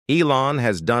Elon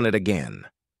has done it again.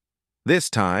 This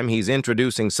time, he's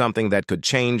introducing something that could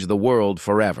change the world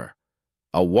forever: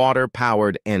 a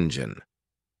water-powered engine.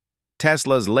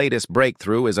 Tesla's latest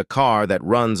breakthrough is a car that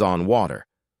runs on water,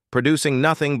 producing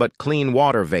nothing but clean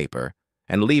water vapor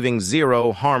and leaving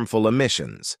zero harmful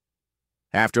emissions.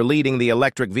 After leading the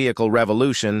electric vehicle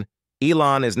revolution,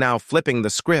 Elon is now flipping the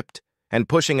script and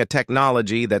pushing a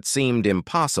technology that seemed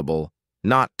impossible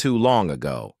not too long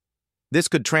ago. This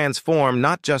could transform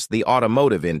not just the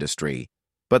automotive industry,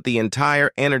 but the entire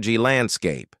energy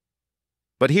landscape.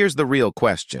 But here's the real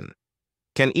question.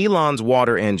 Can Elon's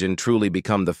water engine truly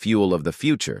become the fuel of the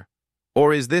future?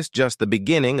 Or is this just the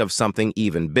beginning of something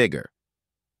even bigger?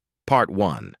 Part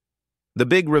 1. The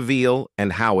big reveal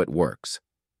and how it works.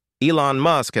 Elon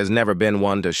Musk has never been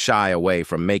one to shy away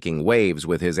from making waves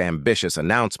with his ambitious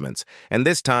announcements, and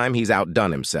this time he's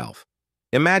outdone himself.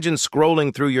 Imagine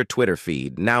scrolling through your Twitter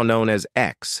feed, now known as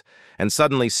X, and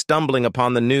suddenly stumbling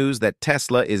upon the news that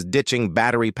Tesla is ditching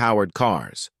battery-powered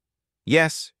cars.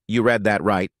 Yes, you read that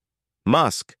right.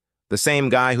 Musk, the same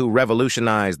guy who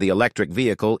revolutionized the electric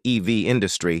vehicle (EV)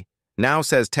 industry, now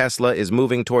says Tesla is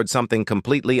moving towards something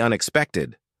completely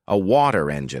unexpected: a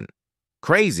water engine.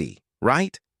 Crazy,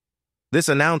 right? This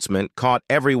announcement caught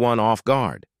everyone off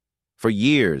guard. For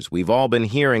years, we've all been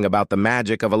hearing about the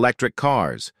magic of electric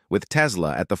cars, with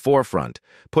Tesla at the forefront,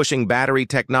 pushing battery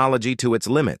technology to its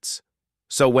limits.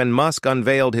 So when Musk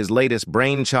unveiled his latest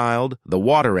brainchild, the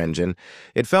water engine,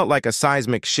 it felt like a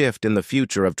seismic shift in the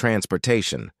future of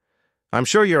transportation. I'm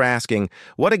sure you're asking,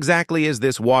 what exactly is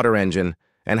this water engine,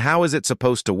 and how is it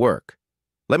supposed to work?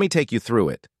 Let me take you through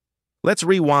it. Let's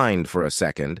rewind for a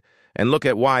second and look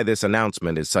at why this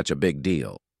announcement is such a big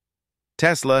deal.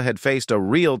 Tesla had faced a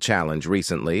real challenge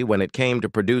recently when it came to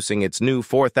producing its new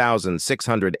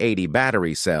 4,680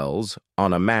 battery cells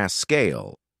on a mass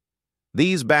scale.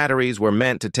 These batteries were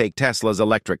meant to take Tesla's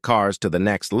electric cars to the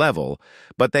next level,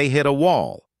 but they hit a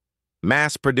wall.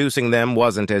 Mass producing them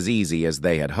wasn't as easy as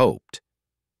they had hoped.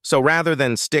 So rather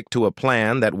than stick to a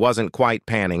plan that wasn't quite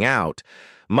panning out,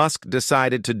 Musk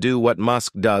decided to do what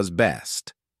Musk does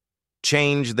best: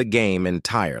 change the game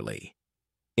entirely.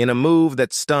 In a move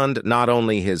that stunned not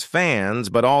only his fans,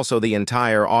 but also the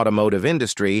entire automotive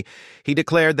industry, he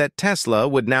declared that Tesla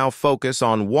would now focus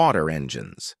on water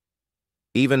engines.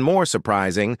 Even more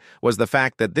surprising was the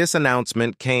fact that this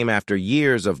announcement came after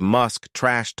years of Musk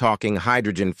trash-talking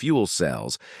hydrogen fuel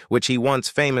cells, which he once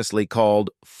famously called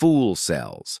fool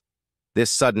cells.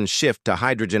 This sudden shift to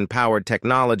hydrogen-powered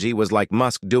technology was like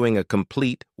Musk doing a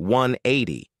complete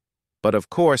 180. But of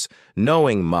course,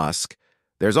 knowing Musk,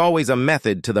 there's always a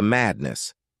method to the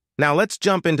madness. Now let's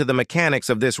jump into the mechanics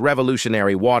of this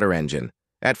revolutionary water engine.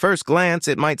 At first glance,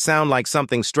 it might sound like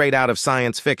something straight out of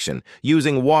science fiction,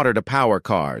 using water to power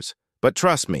cars. But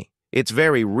trust me, it's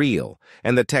very real,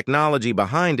 and the technology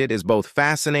behind it is both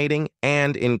fascinating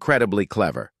and incredibly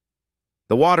clever.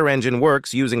 The water engine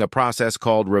works using a process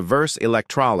called reverse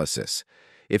electrolysis.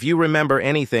 If you remember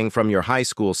anything from your high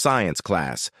school science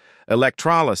class,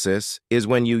 electrolysis is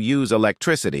when you use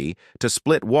electricity to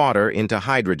split water into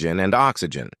hydrogen and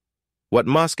oxygen. What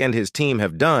Musk and his team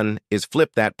have done is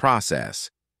flip that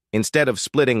process. Instead of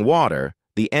splitting water,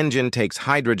 the engine takes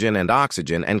hydrogen and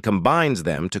oxygen and combines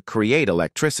them to create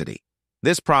electricity.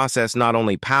 This process not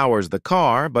only powers the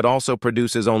car, but also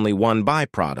produces only one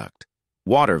byproduct: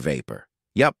 water vapor.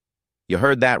 Yep, you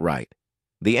heard that right.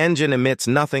 The engine emits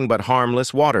nothing but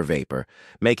harmless water vapor,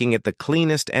 making it the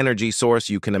cleanest energy source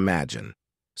you can imagine.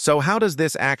 So how does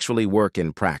this actually work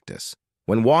in practice?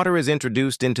 When water is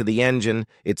introduced into the engine,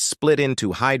 it's split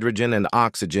into hydrogen and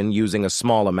oxygen using a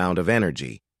small amount of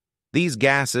energy. These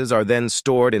gases are then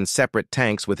stored in separate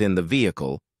tanks within the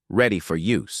vehicle, ready for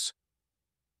use.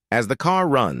 As the car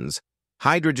runs,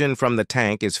 hydrogen from the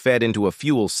tank is fed into a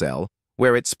fuel cell,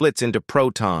 where it splits into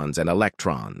protons and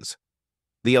electrons.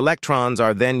 The electrons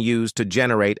are then used to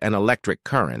generate an electric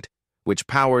current, which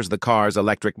powers the car's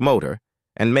electric motor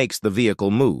and makes the vehicle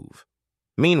move.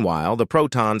 Meanwhile, the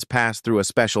protons pass through a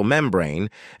special membrane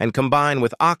and combine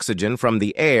with oxygen from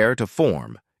the air to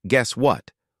form, guess what?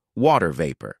 Water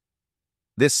vapor.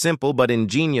 This simple but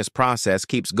ingenious process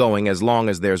keeps going as long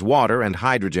as there's water and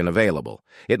hydrogen available.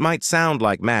 It might sound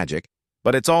like magic,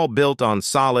 but it's all built on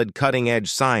solid,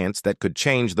 cutting-edge science that could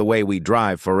change the way we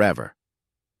drive forever.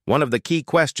 One of the key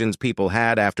questions people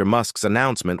had after Musk's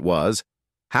announcement was,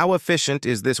 how efficient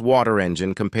is this water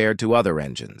engine compared to other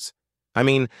engines? I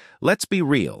mean, let's be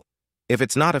real. If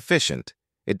it's not efficient,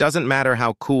 it doesn't matter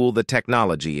how cool the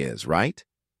technology is, right?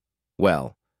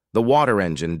 Well, the water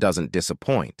engine doesn't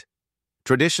disappoint.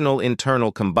 Traditional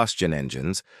internal combustion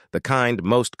engines, the kind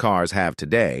most cars have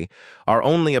today, are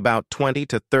only about 20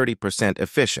 to 30%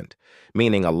 efficient,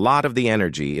 meaning a lot of the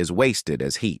energy is wasted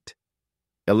as heat.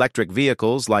 Electric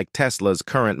vehicles like Tesla's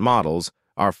current models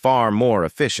are far more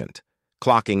efficient,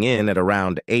 clocking in at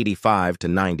around 85 to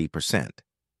 90%.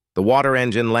 The water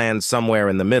engine lands somewhere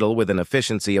in the middle with an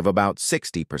efficiency of about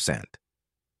 60%.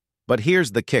 But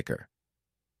here's the kicker.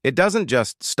 It doesn't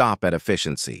just stop at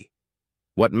efficiency.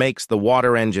 What makes the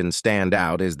water engine stand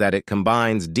out is that it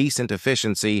combines decent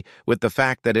efficiency with the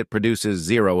fact that it produces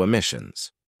zero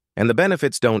emissions. And the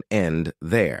benefits don't end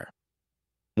there.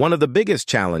 One of the biggest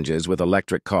challenges with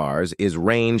electric cars is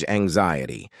range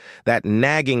anxiety, that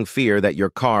nagging fear that your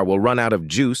car will run out of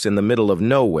juice in the middle of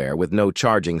nowhere with no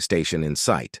charging station in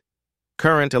sight.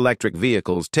 Current electric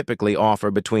vehicles typically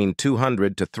offer between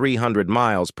 200 to 300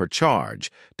 miles per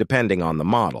charge, depending on the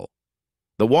model.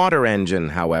 The water engine,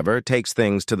 however, takes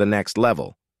things to the next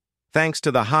level. Thanks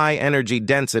to the high energy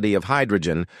density of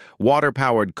hydrogen,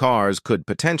 water-powered cars could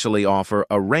potentially offer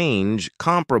a range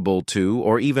comparable to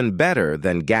or even better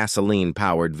than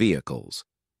gasoline-powered vehicles.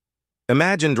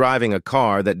 Imagine driving a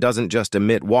car that doesn't just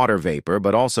emit water vapor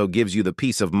but also gives you the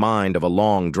peace of mind of a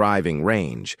long driving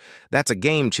range. That's a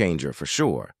game changer for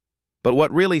sure. But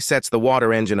what really sets the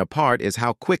water engine apart is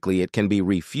how quickly it can be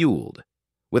refueled.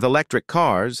 With electric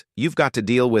cars, you've got to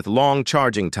deal with long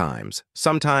charging times,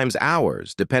 sometimes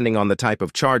hours, depending on the type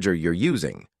of charger you're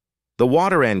using. The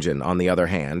water engine, on the other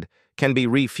hand, can be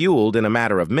refueled in a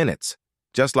matter of minutes,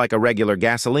 just like a regular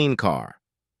gasoline car.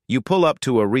 You pull up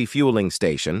to a refueling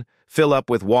station, fill up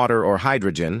with water or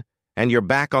hydrogen, and you're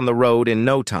back on the road in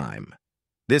no time.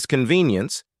 This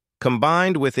convenience,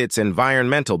 combined with its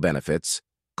environmental benefits,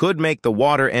 could make the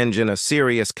water engine a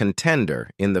serious contender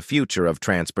in the future of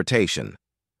transportation.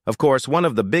 Of course, one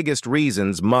of the biggest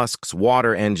reasons Musk's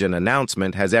water engine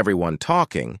announcement has everyone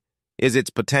talking is its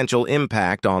potential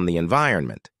impact on the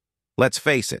environment. Let's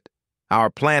face it, our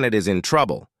planet is in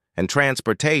trouble, and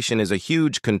transportation is a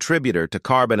huge contributor to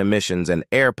carbon emissions and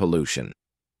air pollution.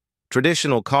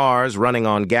 Traditional cars running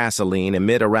on gasoline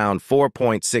emit around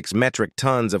 4.6 metric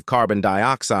tons of carbon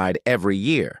dioxide every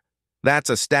year. That's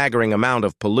a staggering amount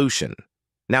of pollution.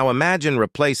 Now imagine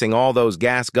replacing all those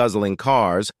gas-guzzling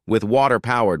cars with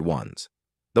water-powered ones.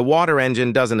 The water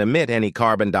engine doesn't emit any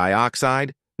carbon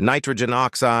dioxide, nitrogen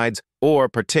oxides, or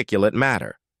particulate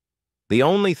matter. The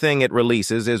only thing it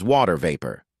releases is water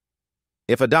vapor.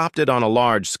 If adopted on a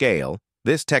large scale,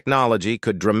 this technology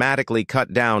could dramatically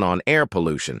cut down on air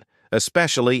pollution,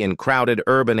 especially in crowded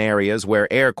urban areas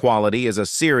where air quality is a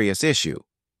serious issue.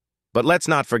 But let's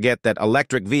not forget that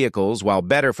electric vehicles, while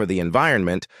better for the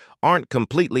environment, aren't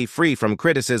completely free from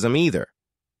criticism either.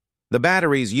 The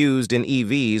batteries used in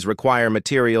EVs require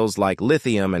materials like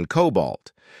lithium and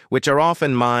cobalt, which are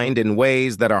often mined in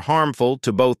ways that are harmful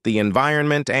to both the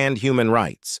environment and human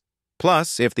rights.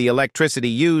 Plus, if the electricity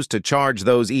used to charge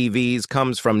those EVs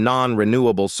comes from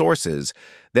non-renewable sources,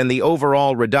 then the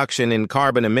overall reduction in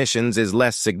carbon emissions is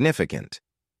less significant.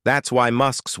 That's why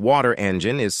Musk's water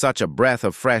engine is such a breath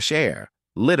of fresh air,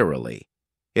 literally.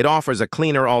 It offers a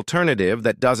cleaner alternative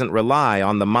that doesn't rely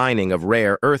on the mining of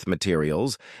rare earth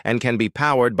materials and can be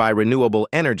powered by renewable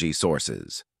energy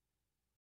sources.